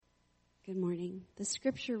Good morning. The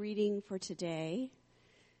scripture reading for today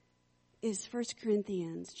is 1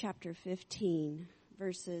 Corinthians chapter 15,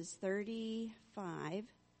 verses 35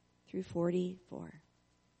 through 44.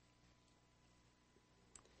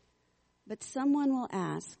 But someone will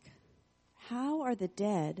ask, how are the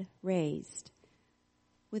dead raised?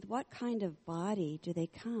 With what kind of body do they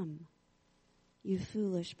come? You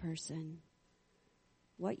foolish person.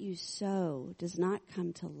 What you sow does not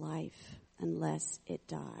come to life unless it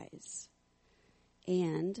dies.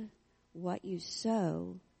 And what you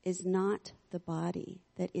sow is not the body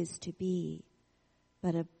that is to be,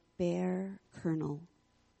 but a bare kernel,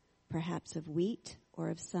 perhaps of wheat or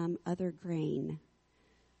of some other grain.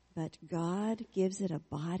 But God gives it a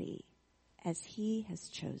body as he has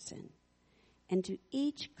chosen, and to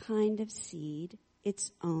each kind of seed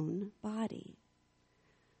its own body.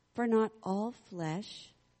 For not all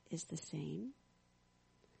flesh is the same,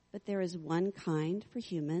 but there is one kind for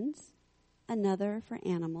humans, another for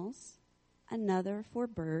animals, another for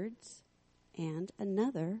birds, and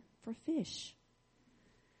another for fish.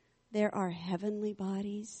 There are heavenly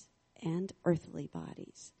bodies and earthly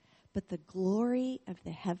bodies, but the glory of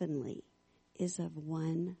the heavenly is of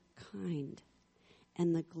one kind,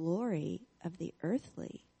 and the glory of the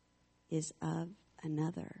earthly is of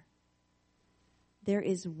another. There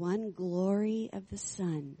is one glory of the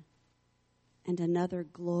sun, and another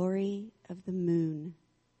glory of the moon,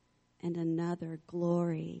 and another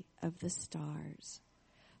glory of the stars.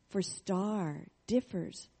 For star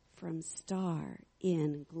differs from star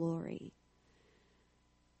in glory.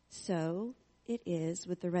 So it is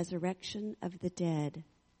with the resurrection of the dead.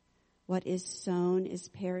 What is sown is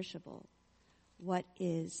perishable. What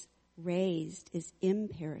is raised is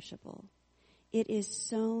imperishable. It is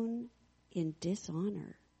sown in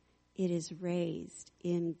dishonor. It is raised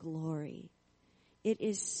in glory. It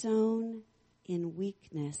is sown in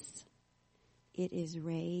weakness. It is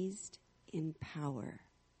raised in power.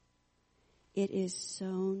 It is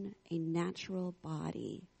sown a natural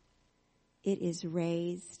body. It is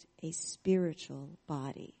raised a spiritual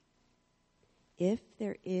body. If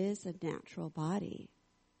there is a natural body,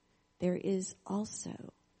 there is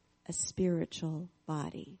also a spiritual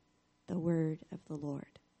body, the word of the Lord.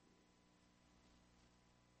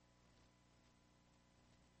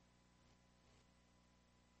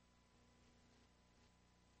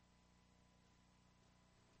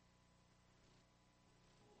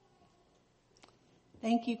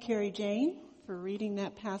 Thank you, Carrie Jane, for reading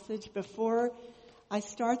that passage. Before I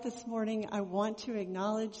start this morning, I want to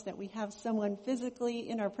acknowledge that we have someone physically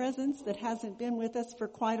in our presence that hasn't been with us for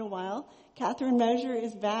quite a while. Catherine Mosier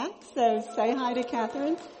is back, so say hi to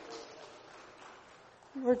Catherine.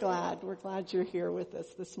 We're glad you're here with us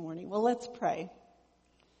this morning. Well, let's pray.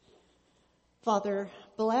 Father,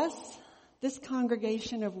 bless this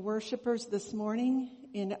congregation of worshipers this morning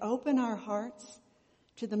and open our hearts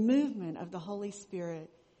to the movement of the Holy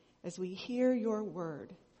Spirit as we hear your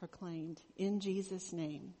word proclaimed in Jesus'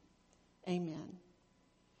 name. Amen.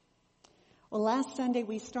 Well, last Sunday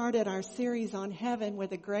we started our series on heaven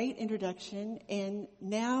with a great introduction, and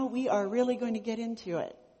now we are really going to get into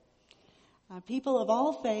it. People of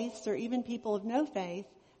all faiths, or even people of no faith,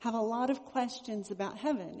 have a lot of questions about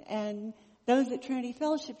heaven, and those at Trinity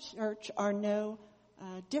Fellowship Church are no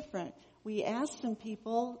different. We asked some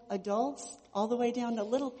people, adults, all the way down to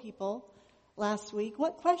little people, last week,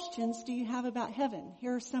 what questions do you have about heaven?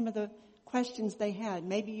 Here are some of the questions they had.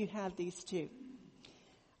 Maybe you have these too.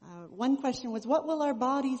 One question was, what will our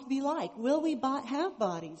bodies be like? Will we have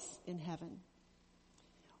bodies in heaven?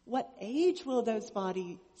 What age will those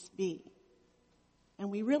bodies be?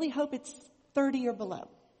 And we really hope it's 30 or below.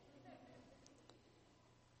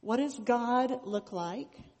 What does God look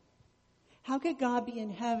like? How could God be in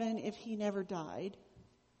heaven if he never died?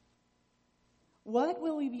 What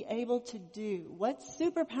will we be able to do? What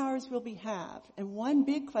superpowers will we have? And one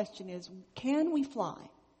big question is, can we fly?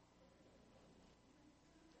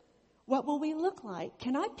 What will we look like?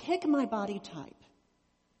 Can I pick my body type?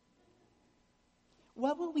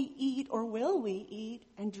 What will we eat, or will we eat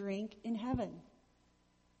and drink in heaven?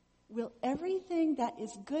 Will everything that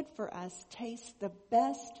is good for us taste the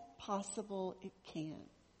best possible it can?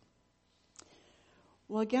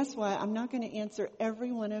 Well, guess what? I'm not going to answer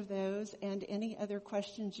every one of those and any other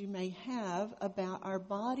questions you may have about our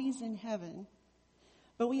bodies in heaven.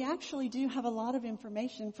 But we actually do have a lot of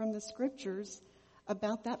information from the scriptures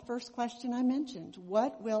about that first question I mentioned.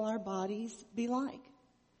 What will our bodies be like?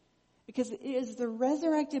 Because it is the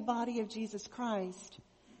resurrected body of Jesus Christ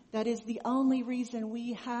that is the only reason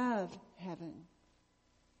we have heaven.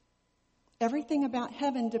 Everything about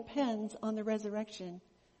heaven depends on the resurrection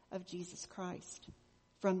of Jesus Christ.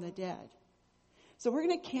 from the dead. So we're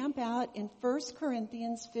going to camp out in 1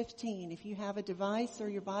 Corinthians 15. If you have a device or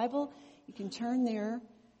your Bible, you can turn there.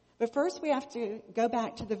 But first we have to go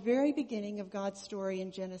back to the very beginning of God's story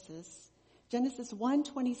in Genesis. Genesis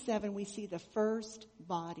 1:27, we see the first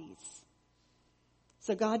bodies.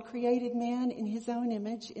 So God created man in his own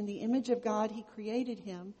image. In the image of God, he created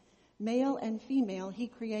him. Male and female, he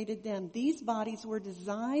created them. These bodies were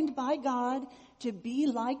designed by God to be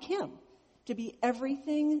like him, to be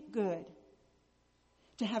everything good,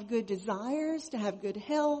 to have good desires, to have good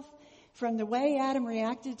health. From the way Adam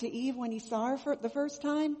reacted to Eve when he saw her for the first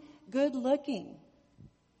time, good looking.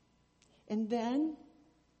 And then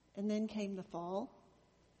came the fall.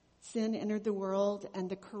 Sin entered the world, and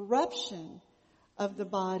the corruption of the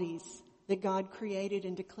bodies that God created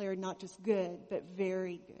and declared not just good, but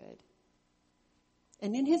very good.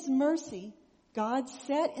 And in his mercy, God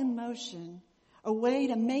set in motion a way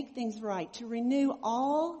to make things right, to renew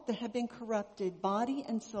all that have been corrupted, body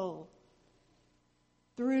and soul,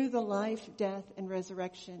 through the life, death, and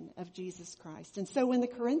resurrection of Jesus Christ. And so when the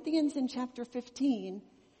Corinthians in chapter 15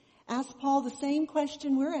 ask Paul the same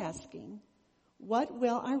question we're asking, what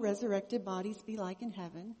will our resurrected bodies be like in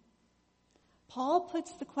heaven? Paul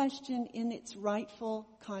puts the question in its rightful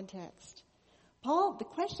context. The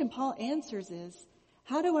question Paul answers is,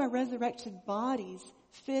 how do our resurrected bodies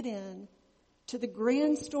fit in to the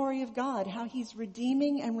grand story of God, how he's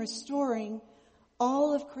redeeming and restoring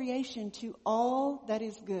all of creation to all that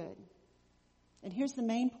is good? And here's the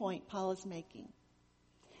main point Paul is making,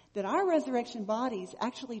 that our resurrection bodies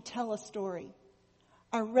actually tell a story.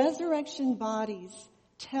 Our resurrection bodies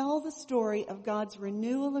tell the story of God's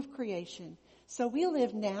renewal of creation. So we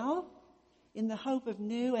live now in the hope of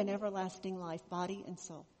new and everlasting life, body and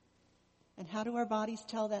soul. And how do our bodies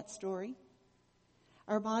tell that story?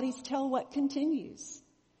 Our bodies tell what continues.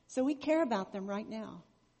 So we care about them right now.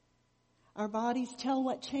 Our bodies tell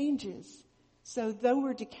what changes. So though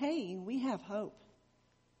we're decaying, we have hope.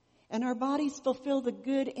 And our bodies fulfill the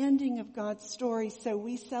good ending of God's story, so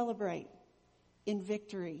we celebrate in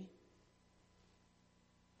victory.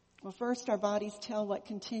 Well, first, our bodies tell what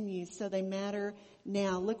continues, so they matter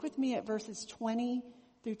now. Look with me at verses 20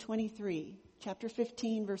 through 23. Chapter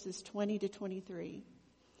 15, verses 20 to 23.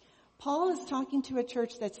 Paul is talking to a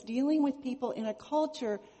church that's dealing with people in a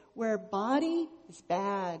culture where body is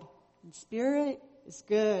bad and spirit is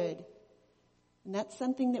good. And that's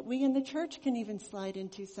something that we in the church can even slide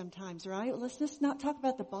into sometimes, right? Let's just not talk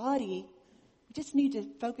about the body. We just need to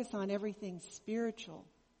focus on everything spiritual.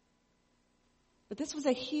 But this was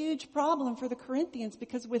a huge problem for the Corinthians,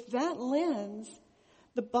 because with that lens,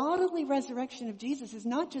 the bodily resurrection of Jesus is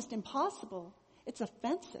not just impossible, it's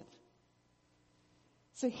offensive.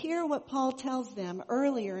 So hear what Paul tells them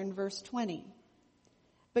earlier in verse 20.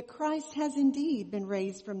 But Christ has indeed been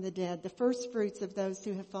raised from the dead, the first fruits of those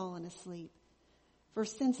who have fallen asleep. For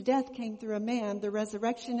since death came through a man, the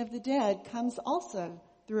resurrection of the dead comes also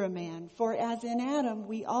through a man. For as in Adam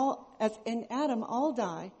all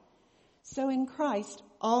die, so in Christ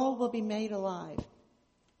all will be made alive,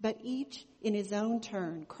 but each in his own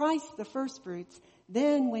turn. Christ the firstfruits,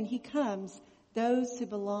 then when he comes, those who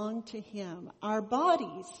belong to him. Our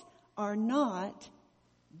bodies are not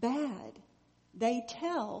bad. They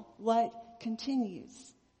tell what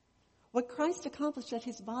continues. What Christ accomplished at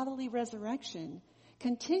his bodily resurrection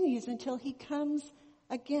continues until he comes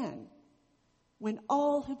again, when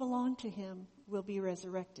all who belong to him will be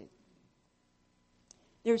resurrected.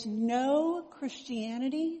 There's no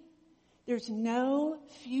Christianity. There's no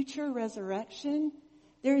future resurrection.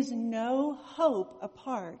 There is no hope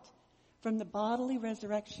apart from the bodily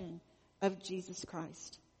resurrection of Jesus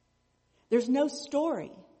Christ. There's no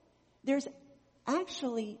story. There's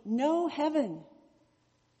actually no heaven.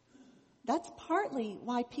 That's partly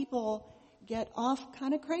why people get off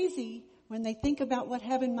kind of crazy when they think about what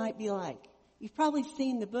heaven might be like. You've probably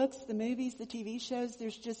seen the books, the movies, the TV shows.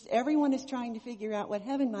 Everyone is trying to figure out what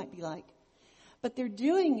heaven might be like. But they're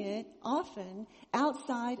doing it often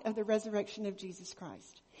outside of the resurrection of Jesus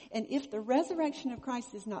Christ. And if the resurrection of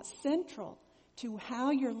Christ is not central to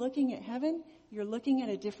how you're looking at heaven, you're looking at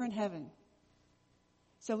a different heaven.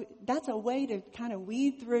 So that's a way to kind of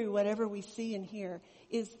weed through whatever we see and hear,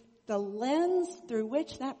 is the lens through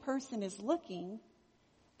which that person is looking,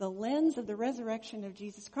 the lens of the resurrection of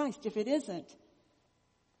Jesus Christ. If it isn't,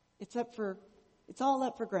 it's all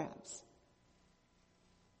up for grabs.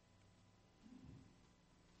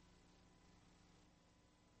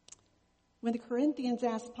 When the Corinthians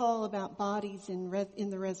asked Paul about bodies in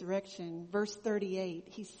the resurrection, verse 38,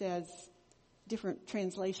 he says, different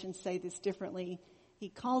translations say this differently, he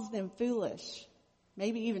calls them foolish,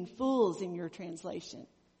 maybe even fools in your translation.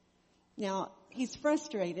 Now, he's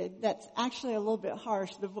frustrated. That's actually a little bit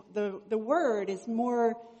harsh. The word is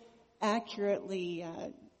more accurately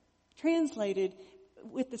translated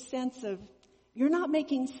with the sense of, you're not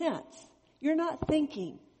making sense. You're not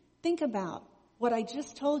thinking. Think about what I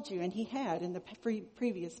just told you, and he had in the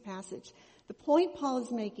previous passage. The point Paul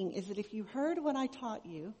is making is that if you heard what I taught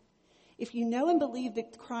you, if you know and believe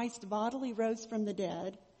that Christ bodily rose from the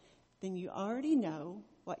dead, then you already know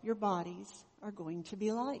what your bodies are going to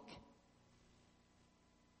be like.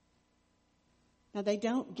 Now, they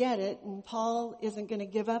don't get it, and Paul isn't going to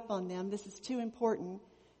give up on them. This is too important.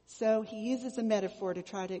 So he uses a metaphor to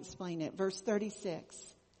try to explain it. Verse 36.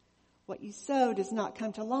 What you sow does not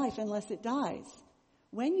come to life unless it dies.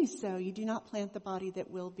 When you sow, you do not plant the body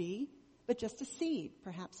that will be, but just a seed,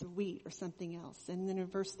 perhaps of wheat or something else. And then in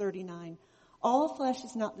verse 39, all flesh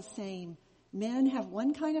is not the same. Men have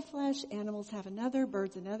one kind of flesh, animals have another,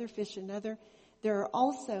 birds another, fish another. There are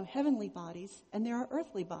also heavenly bodies, and there are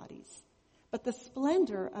earthly bodies. But the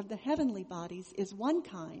splendor of the heavenly bodies is one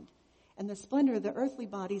kind, and the splendor of the earthly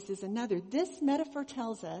bodies is another. This metaphor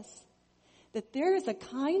tells us that there is a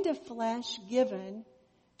kind of flesh given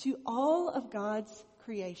to all of God's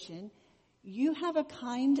creation. You have a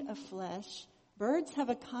kind of flesh, birds have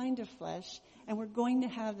a kind of flesh, and we're going to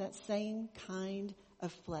have that same kind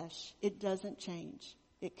of flesh. It doesn't change.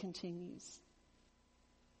 It continues.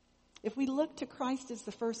 If we look to Christ as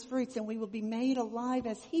the first fruits and we will be made alive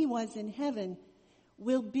as he was in heaven,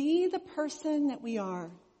 we'll be the person that we are.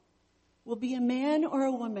 We'll be a man or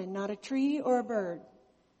a woman, not a tree or a bird.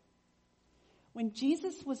 When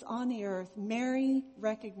Jesus was on the earth, Mary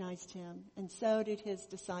recognized him, and so did his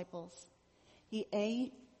disciples. He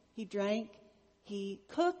ate, he drank, he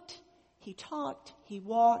cooked, he talked, he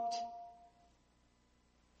walked.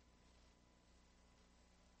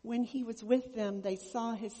 When he was with them, they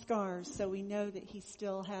saw his scars, so we know that he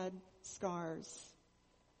still had scars.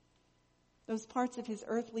 Those parts of his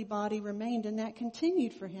earthly body remained, and that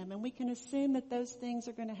continued for him, and we can assume that those things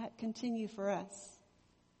are going to continue for us.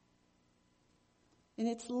 And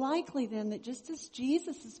it's likely then that just as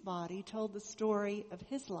Jesus' body told the story of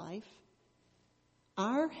his life,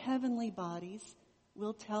 our heavenly bodies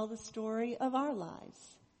will tell the story of our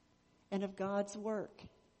lives and of God's work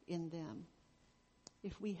in them.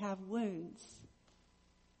 If we have wounds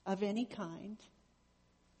of any kind,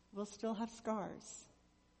 we'll still have scars.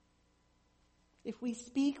 If we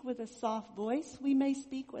speak with a soft voice, we may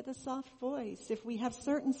speak with a soft voice. If we have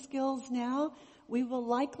certain skills now, we will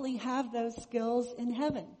likely have those skills in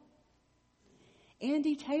heaven.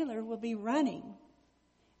 Andy Taylor will be running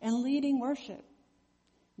and leading worship.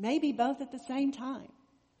 Maybe both at the same time.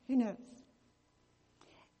 Who knows?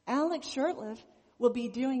 Alex Shurtleff will be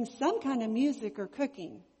doing some kind of music or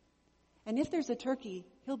cooking. And if there's a turkey,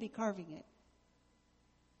 he'll be carving it.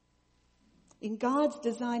 In God's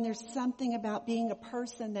design, there's something about being a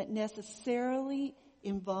person that necessarily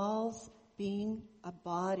involves being a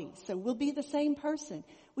body. So we'll be the same person.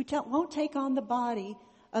 We won't take on the body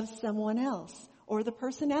of someone else or the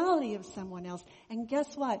personality of someone else. And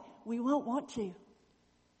guess what? We won't want to.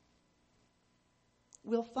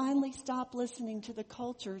 We'll finally stop listening to the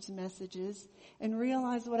culture's messages and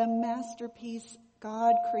realize what a masterpiece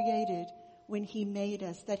God created when he made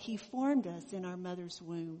us, that he formed us in our mother's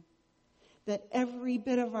womb. That every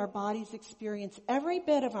bit of our body's experience, every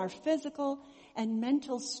bit of our physical and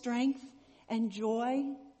mental strength and joy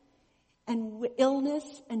and illness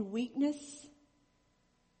and weakness,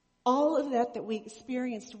 all of that we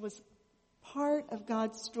experienced was part of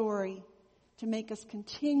God's story to make us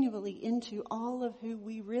continually into all of who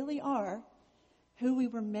we really are, who we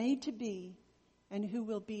were made to be, and who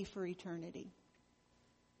we'll be for eternity.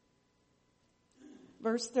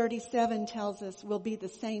 Verse 37 tells us we'll be the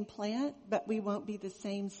same plant, but we won't be the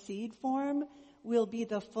same seed form. We'll be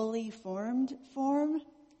the fully formed form.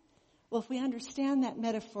 Well, if we understand that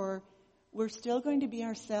metaphor, we're still going to be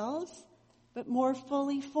ourselves, but more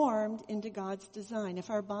fully formed into God's design. If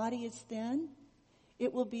our body is thin,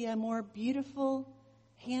 it will be a more beautiful,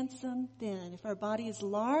 handsome thin. If our body is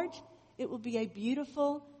large, it will be a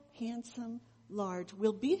beautiful, handsome, large.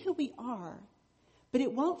 We'll be who we are. But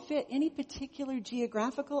it won't fit any particular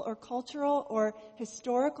geographical or cultural or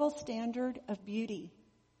historical standard of beauty.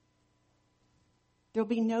 There'll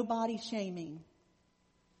be no body shaming,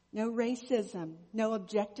 no racism, no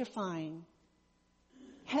objectifying.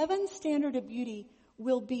 Heaven's standard of beauty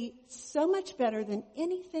will be so much better than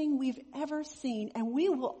anything we've ever seen, and we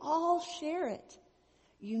will all share it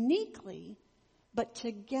uniquely, but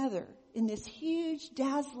together in this huge,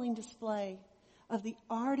 dazzling display of the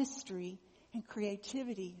artistry and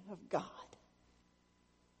creativity of God.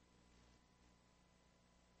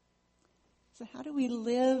 So how do we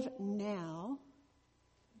live now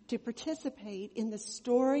to participate in the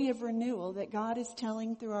story of renewal that God is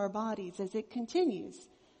telling through our bodies as it continues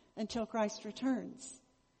until Christ returns?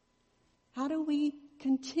 How do we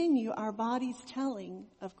continue our bodies' telling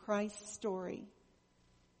of Christ's story?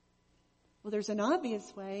 Well, there's an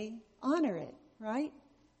obvious way. Honor it, right?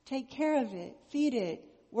 Take care of it, feed it,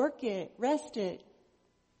 work it, rest it.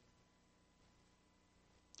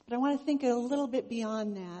 But I want to think a little bit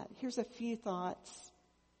beyond that. Here's a few thoughts.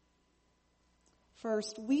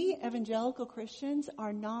 First, we evangelical Christians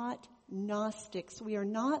are not Gnostics. We are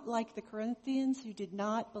not like the Corinthians who did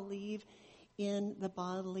not believe in the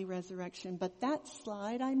bodily resurrection. But that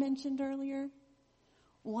slide I mentioned earlier,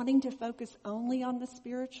 wanting to focus only on the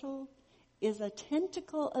spiritual, is a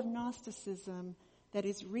tentacle of Gnosticism that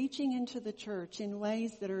is reaching into the church in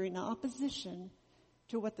ways that are in opposition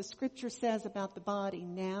to what the Scripture says about the body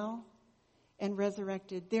now and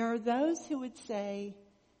resurrected. There are those who would say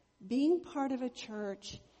being part of a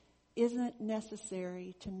church isn't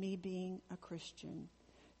necessary to me being a Christian.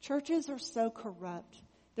 Churches are so corrupt.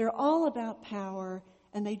 They're all about power,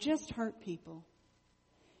 and they just hurt people.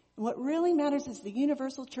 And what really matters is the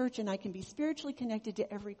universal church, and I can be spiritually connected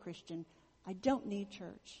to every Christian. I don't need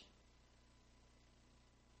church.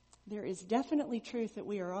 There is definitely truth that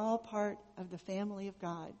we are all part of the family of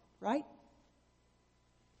God, right?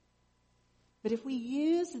 But if we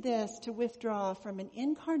use this to withdraw from an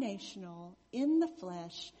incarnational, in the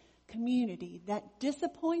flesh community that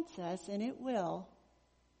disappoints us, and it will,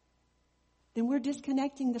 then we're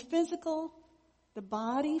disconnecting the physical, the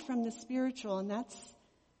body, from the spiritual, and that's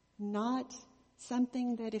not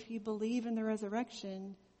something that, if you believe in the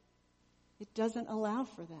resurrection, it doesn't allow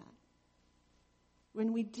for that.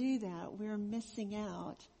 When we do that, we're missing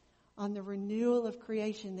out on the renewal of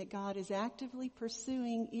creation that God is actively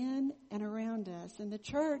pursuing in and around us. And the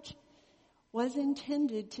church was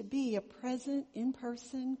intended to be a present,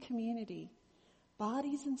 in-person community,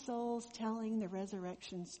 bodies and souls telling the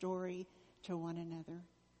resurrection story to one another.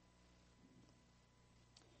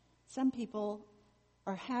 Some people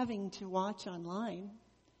are having to watch online,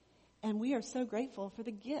 and we are so grateful for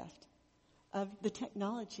the gift of the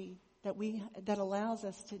technology that allows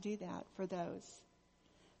us to do that for those.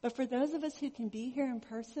 But for those of us who can be here in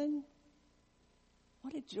person,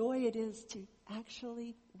 what a joy it is to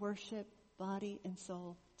actually worship body and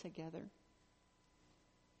soul together.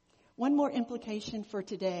 One more implication for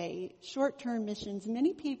today, short-term missions.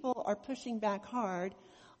 Many people are pushing back hard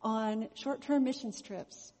on short-term missions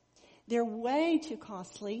trips. They're way too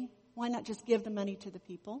costly. Why not just give the money to the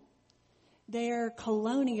people? They're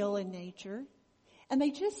colonial in nature. And they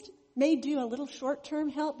just may do a little short-term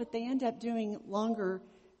help, but they end up doing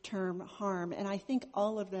longer-term harm. And I think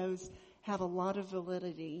all of those have a lot of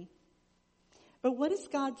validity. But what is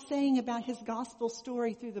God saying about his gospel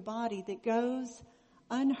story through the body that goes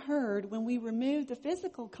unheard when we remove the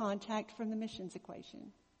physical contact from the missions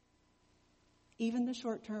equation? Even the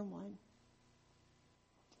short-term one.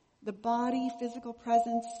 The body, physical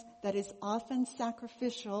presence that is often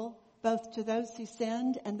sacrificial, both to those who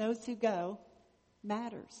send and those who go,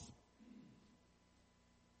 matters.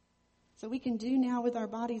 So we can do now with our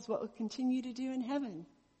bodies what we'll continue to do in heaven.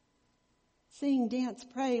 Sing, dance,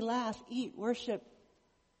 pray, laugh, eat, worship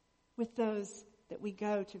with those that we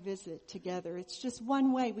go to visit together. It's just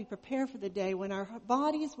one way we prepare for the day when our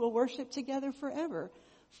bodies will worship together forever,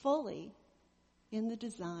 fully in the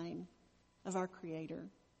design of our Creator.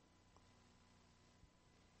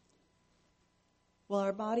 Well,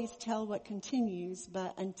 our bodies tell what continues,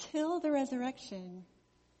 but until the resurrection,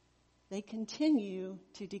 they continue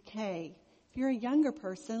to decay. If you're a younger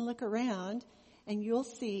person, look around and you'll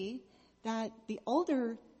see that the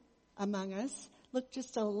older among us look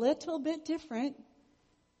just a little bit different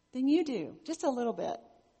than you do. Just a little bit.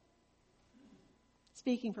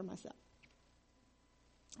 Speaking for myself.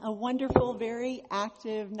 A wonderful, very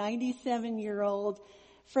active 97-year-old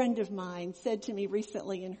friend of mine said to me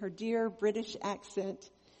recently in her dear British accent,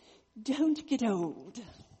 "Don't get old."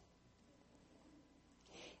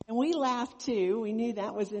 And we laughed too. We knew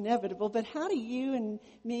that was inevitable. But how do you and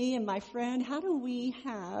me and my friend, how do we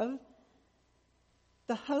have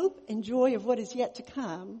the hope and joy of what is yet to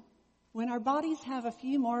come when our bodies have a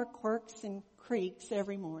few more quirks and creaks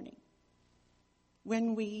every morning?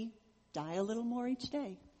 When we die a little more each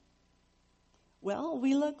day? Well,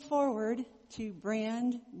 we look forward to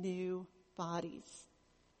brand new bodies.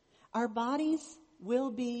 Our bodies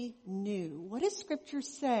will be new. What does Scripture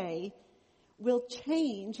say will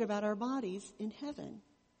change about our bodies in heaven?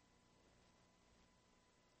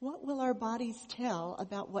 What will our bodies tell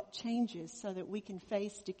about what changes so that we can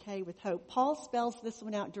face decay with hope? Paul spells this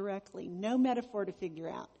one out directly. No metaphor to figure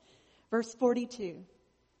out. Verse 42.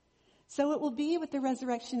 So it will be with the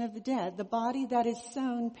resurrection of the dead. The body that is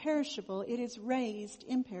sown perishable, it is raised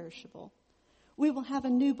imperishable. We will have a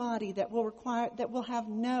new body that will have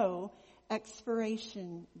no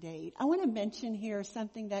expiration date. I want to mention here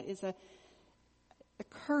something that is a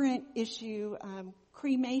current issue,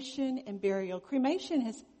 cremation and burial. Cremation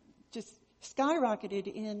has just skyrocketed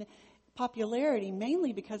in popularity,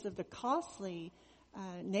 mainly because of the costly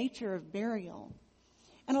nature of burial.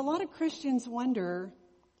 And a lot of Christians wonder,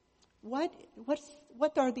 what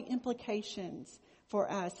are the implications for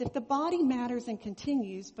us? If the body matters and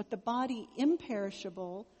continues, but the body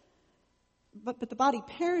imperishable, but the body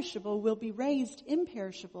perishable will be raised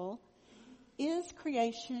imperishable, is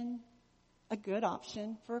creation a good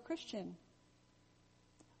option for a Christian?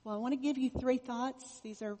 Well, I want to give you 3 thoughts.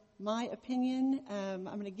 These are my opinion. I'm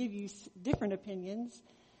going to give you different opinions.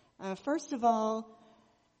 First of all,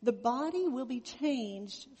 the body will be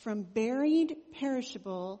changed from buried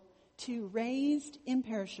perishable to raised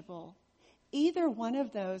imperishable. Either one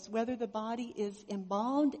of those, whether the body is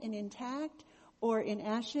embalmed and intact or in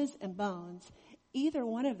ashes and bones, either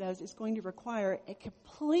one of those is going to require a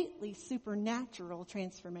completely supernatural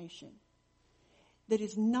transformation that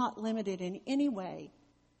is not limited in any way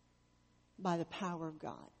by the power of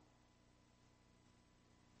God.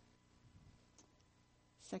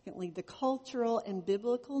 Secondly, the cultural and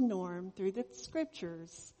biblical norm through the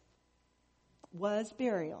scriptures was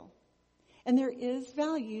burial. And there is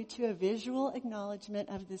value to a visual acknowledgement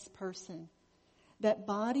of this person. That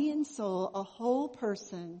body and soul, a whole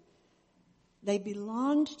person, they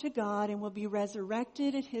belonged to God and will be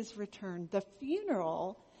resurrected at his return. The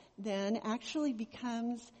funeral then actually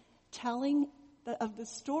becomes telling of the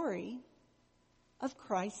story of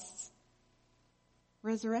Christ's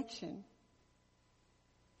resurrection.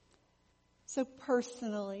 So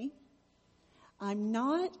personally, I'm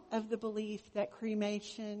not of the belief that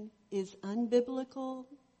cremation is unbiblical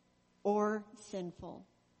or sinful.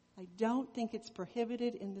 I don't think it's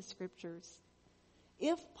prohibited in the scriptures.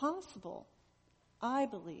 If possible, I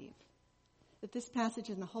believe that this passage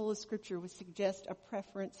in the whole of scripture would suggest a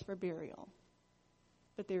preference for burial.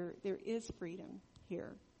 But there is freedom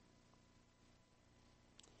here.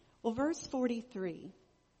 Well, verse 43,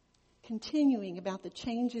 continuing about the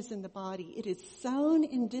changes in the body. It is sown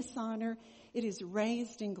in dishonor. It is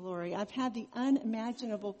raised in glory. I've had the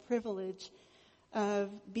unimaginable privilege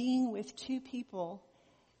of being with 2 people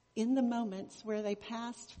in the moments where they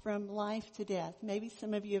passed from life to death. Maybe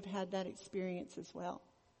some of you have had that experience as well.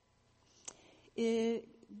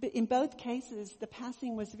 In both cases, the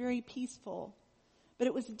passing was very peaceful, but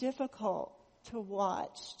it was difficult to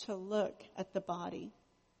watch, to look at the body.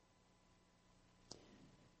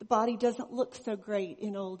 The body doesn't look so great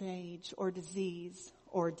in old age or disease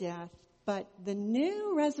or death, but the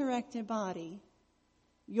new resurrected body,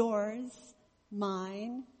 yours,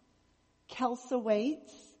 mine, Kelsa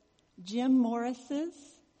Waite's, Jim Morris's,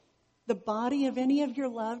 the body of any of your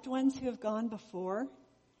loved ones who have gone before,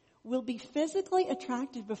 will be physically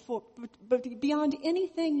attractive but beyond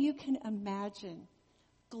anything you can imagine.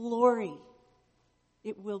 Glory.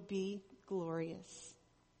 It will be glorious.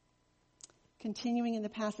 Continuing in the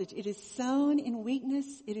passage, it is sown in weakness,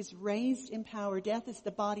 it is raised in power. Death is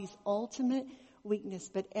the body's ultimate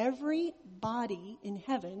weakness, but every body in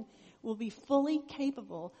heaven will be fully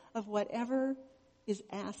capable of whatever is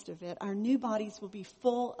asked of it. Our new bodies will be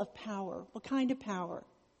full of power. What kind of power?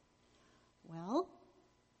 Well,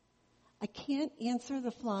 I can't answer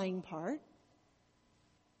the flying part,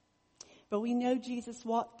 but we know Jesus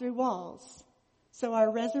walked through walls. So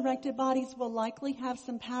our resurrected bodies will likely have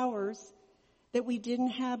some powers that we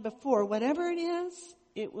didn't have before. Whatever it is,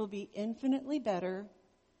 it will be infinitely better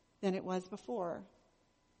than it was before.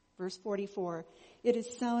 Verse 44, it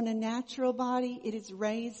is sown a natural body, it is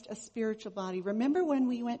raised a spiritual body. Remember when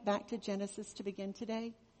we went back to Genesis to begin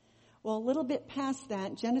today? Well, a little bit past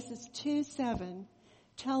that, Genesis 2:7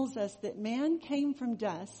 tells us that man came from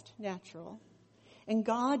dust, natural, and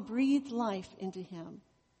God breathed life into him.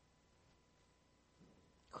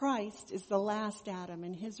 Christ is the last Adam,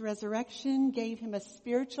 and his resurrection gave him a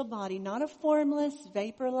spiritual body, not a formless,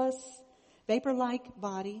 vapor-like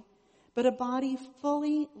body, but a body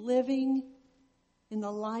fully living in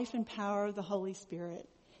the life and power of the Holy Spirit.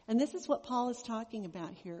 And this is what Paul is talking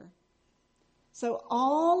about here. So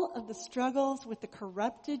all of the struggles with the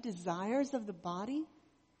corrupted desires of the body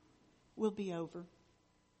will be over.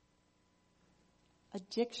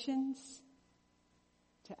 Addictions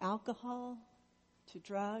to alcohol, to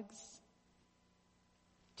drugs,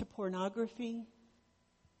 to pornography,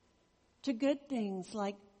 to good things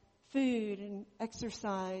like food and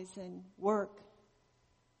exercise and work.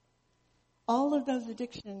 All of those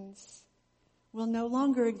addictions will no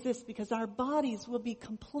longer exist because our bodies will be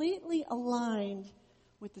completely aligned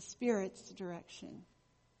with the Spirit's direction.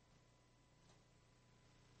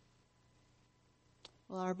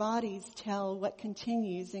 Well, our bodies tell what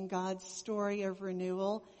continues in God's story of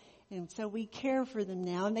renewal, and so we care for them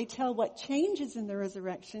now, and they tell what changes in the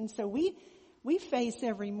resurrection. So we face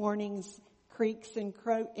every morning's creaks and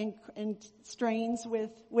strains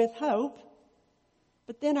with hope.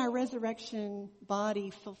 But then our resurrection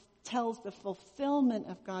body tells the fulfillment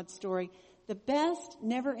of God's story, the best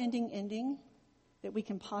never-ending ending that we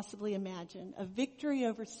can possibly imagine, a victory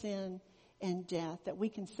over sin and death that we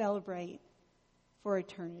can celebrate for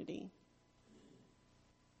eternity.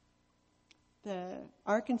 The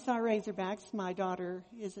Arkansas Razorbacks, my daughter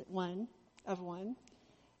is one,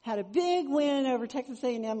 had a big win over Texas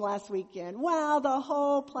A&M last weekend. Wow, the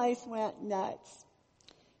whole place went nuts.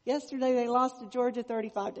 Yesterday they lost to Georgia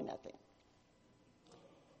 35-0.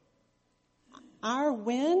 Our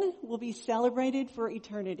win will be celebrated for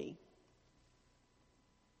eternity.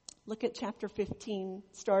 Look at chapter 15,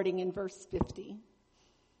 starting in verse 50.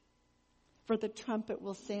 For the trumpet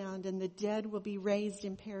will sound, and the dead will be raised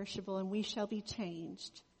imperishable, and we shall be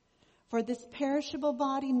changed. For this perishable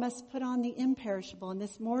body must put on the imperishable, and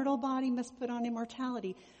this mortal body must put on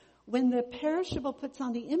immortality. When the perishable puts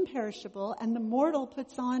on the imperishable, and the mortal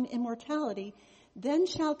puts on immortality, then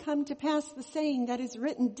shall come to pass the saying that is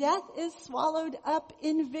written, death is swallowed up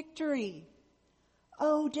in victory.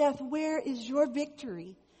 O death, where is your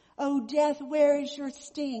victory? O death, where is your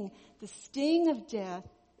sting? The sting of death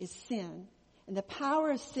is sin, and the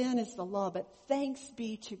power of sin is the law. But thanks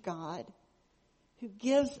be to God, who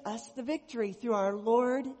gives us the victory through our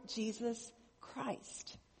Lord Jesus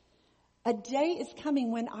Christ. A day is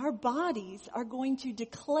coming when our bodies are going to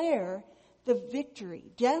declare the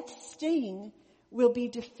victory. Death's sting will be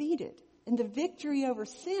defeated. And the victory over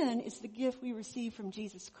sin is the gift we receive from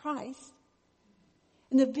Jesus Christ.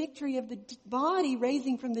 And the victory of the body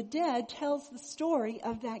raising from the dead tells the story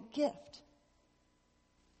of that gift.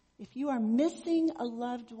 If you are missing a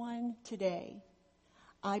loved one today,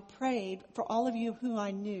 I prayed for all of you who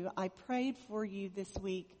I knew. I prayed for you this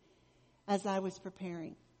week as I was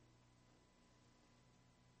preparing.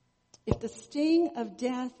 If the sting of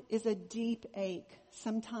death is a deep ache,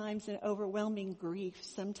 sometimes an overwhelming grief,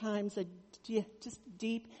 sometimes a just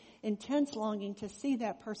deep, intense longing to see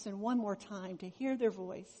that person one more time, to hear their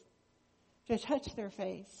voice, to touch their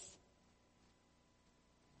face,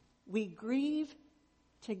 we grieve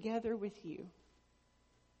together with you,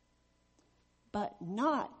 but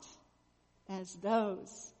not as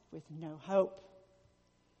those with no hope.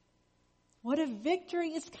 What a victory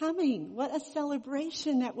is coming. What a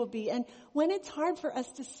celebration that will be. And when it's hard for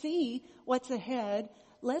us to see what's ahead,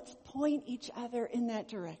 let's point each other in that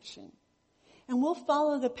direction. And we'll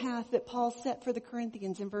follow the path that Paul set for the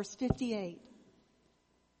Corinthians in verse 58.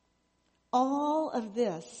 All of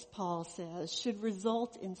this, Paul says, should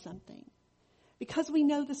result in something. Because we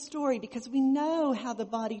know the story, because we know how the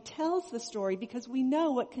body tells the story, because we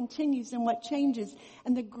know what continues and what changes,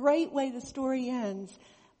 and the great way the story ends.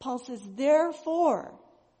 Paul says, therefore,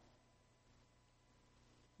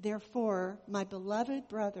 my beloved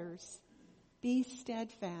brothers, be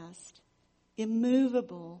steadfast,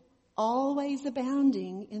 immovable, always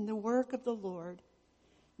abounding in the work of the Lord,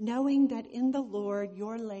 knowing that in the Lord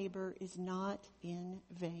your labor is not in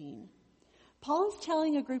vain. Paul's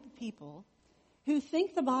telling a group of people who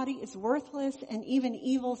think the body is worthless and even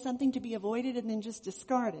evil, something to be avoided and then just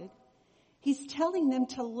discarded. He's telling them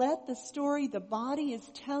to let the story the body is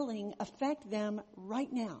telling affect them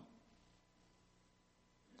right now.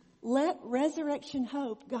 Let resurrection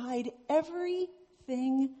hope guide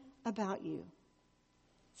everything about you.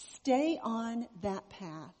 Stay on that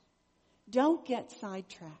path. Don't get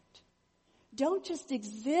sidetracked. Don't just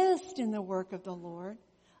exist in the work of the Lord.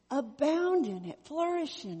 Abound in it.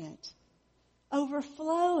 Flourish in it.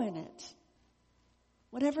 Overflow in it.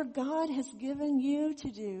 Whatever God has given you to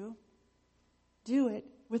do, do it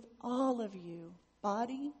with all of you,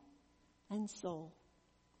 body and soul.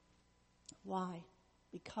 Why?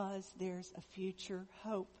 Because there's a future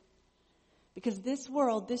hope. Because this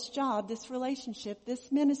world, this job, this relationship,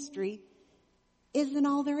 this ministry isn't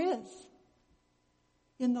all there is.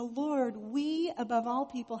 In the Lord, we, above all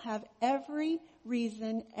people, have every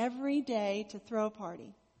reason, every day to throw a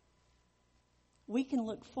party. We can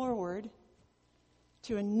look forward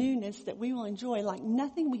to a newness that we will enjoy like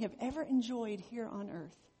nothing we have ever enjoyed here on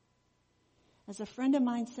earth. As a friend of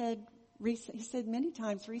mine said he said many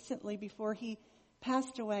times recently before he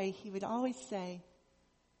passed away, he would always say,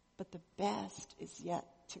 but the best is yet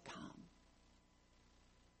to come.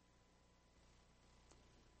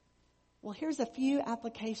 Well, here's a few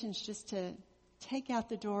applications just to take out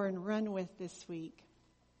the door and run with this week.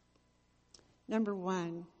 Number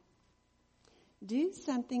 1, do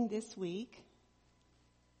something this week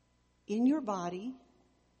in your body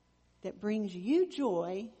that brings you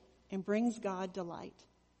joy and brings God delight.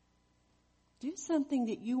 Do something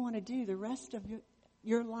that you want to do the rest of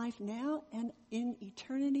your life now and in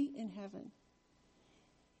eternity in heaven.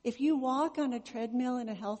 If you walk on a treadmill in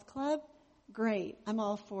a health club, great, I'm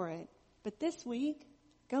all for it. But this week,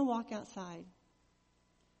 go walk outside.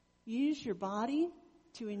 Use your body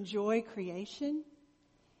to enjoy creation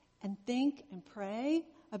and think and pray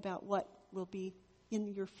about what will be in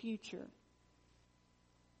your future.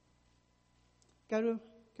 Go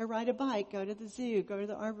ride a bike, go to the zoo, go to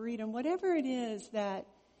the arboretum, whatever it is that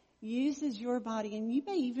uses your body, and you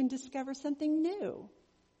may even discover something new.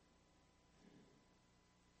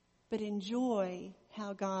 But enjoy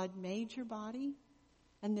how God made your body,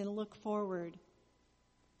 and then look forward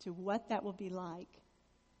to what that will be like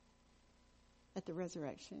at the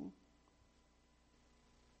resurrection.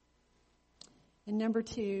 And number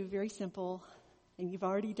 2, very simple, and you've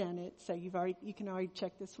already done it, so you can already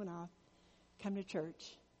check this one off. Come to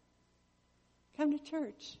church. Come to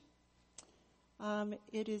church.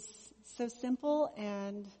 It is so simple,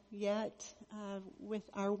 and yet with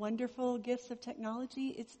our wonderful gifts of technology,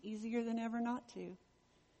 it's easier than ever not to.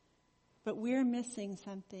 But we're missing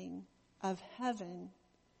something of heaven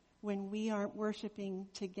when we aren't worshiping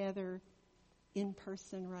together in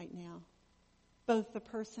person right now. Both the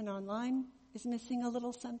person online is missing a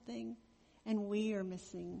little something, and we are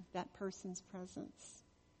missing that person's presence.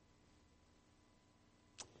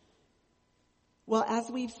 Well, as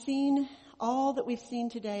we've seen all that we've seen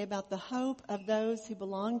today about the hope of those who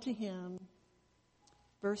belong to Him,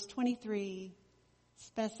 verse 23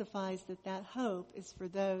 specifies that hope is for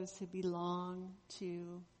those who belong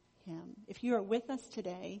to Him. If you are with us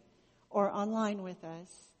today or online with us,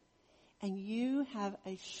 and you have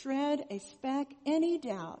a shred, a speck, any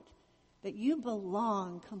doubt that you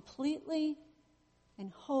belong completely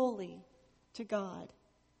and wholly to God,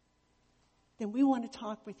 then we want to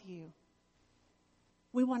talk with you.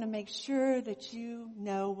 We want to make sure that you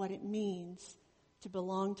know what it means to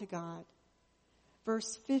belong to God.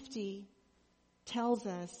 Verse 50 tells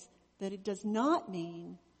us that it does not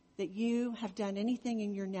mean that you have done anything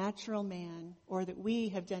in your natural man, or that we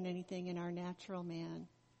have done anything in our natural man.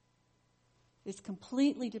 It's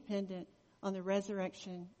completely dependent on the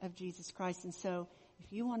resurrection of Jesus Christ. And so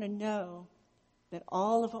if you want to know that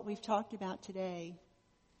all of what we've talked about today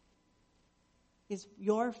is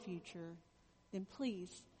your future, then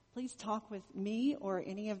please talk with me or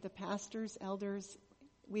any of the pastors, elders.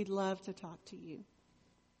 We'd love to talk to you.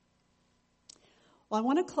 Well, I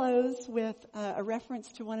want to close with a reference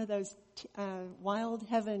to one of those Wild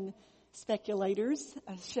Heaven speculators,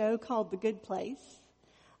 a show called The Good Place.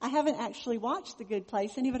 I haven't actually watched The Good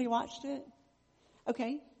Place. Anybody watched it?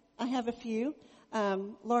 Okay, I have a few.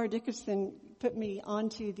 Laura Dickerson put me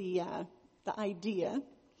onto the idea.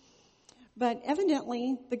 But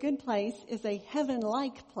evidently, the good place is a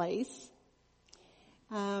heaven-like place.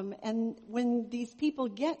 And when these people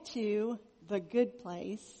get to the good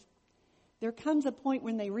place, there comes a point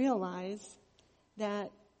when they realize that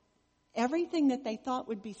everything that they thought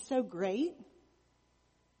would be so great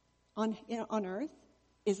on earth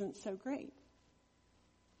isn't so great.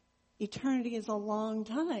 Eternity is a long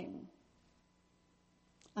time.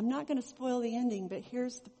 I'm not going to spoil the ending, but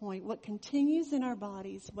here's the point. What continues in our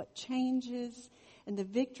bodies, what changes, and the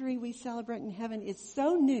victory we celebrate in heaven is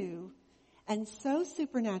so new and so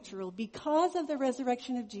supernatural because of the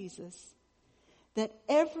resurrection of Jesus, that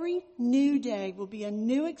every new day will be a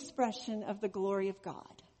new expression of the glory of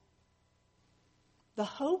God. The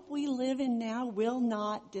hope we live in now will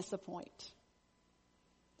not disappoint.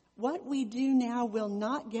 What we do now will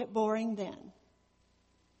not get boring then.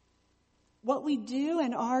 What we do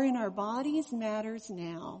and are in our bodies matters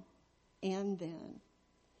now and then.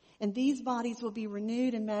 And these bodies will be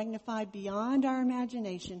renewed and magnified beyond our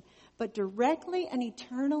imagination, but directly and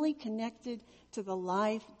eternally connected to the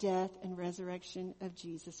life, death, and resurrection of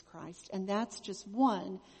Jesus Christ. And that's just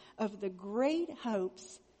one of the great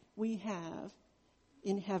hopes we have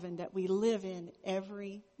in heaven that we live in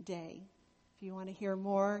every day. If you want to hear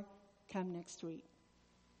more, come next week.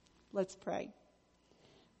 Let's pray.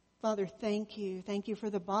 Father, thank you. Thank you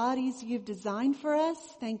for the bodies you've designed for us.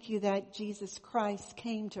 Thank you that Jesus Christ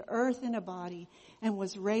came to earth in a body and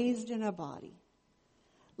was raised in a body.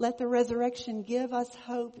 Let the resurrection give us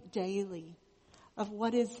hope daily of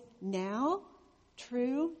what is now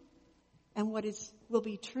true and what will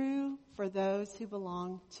be true for those who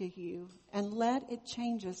belong to you. And let it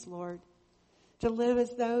change us, Lord, to live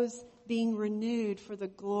as those being renewed for the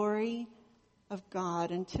glory of God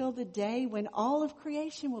until the day when all of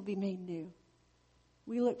creation will be made new.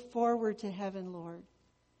 We look forward to heaven, Lord.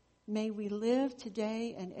 May we live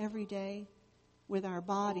today and every day with our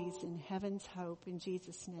bodies in heaven's hope. In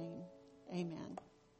Jesus' name, amen.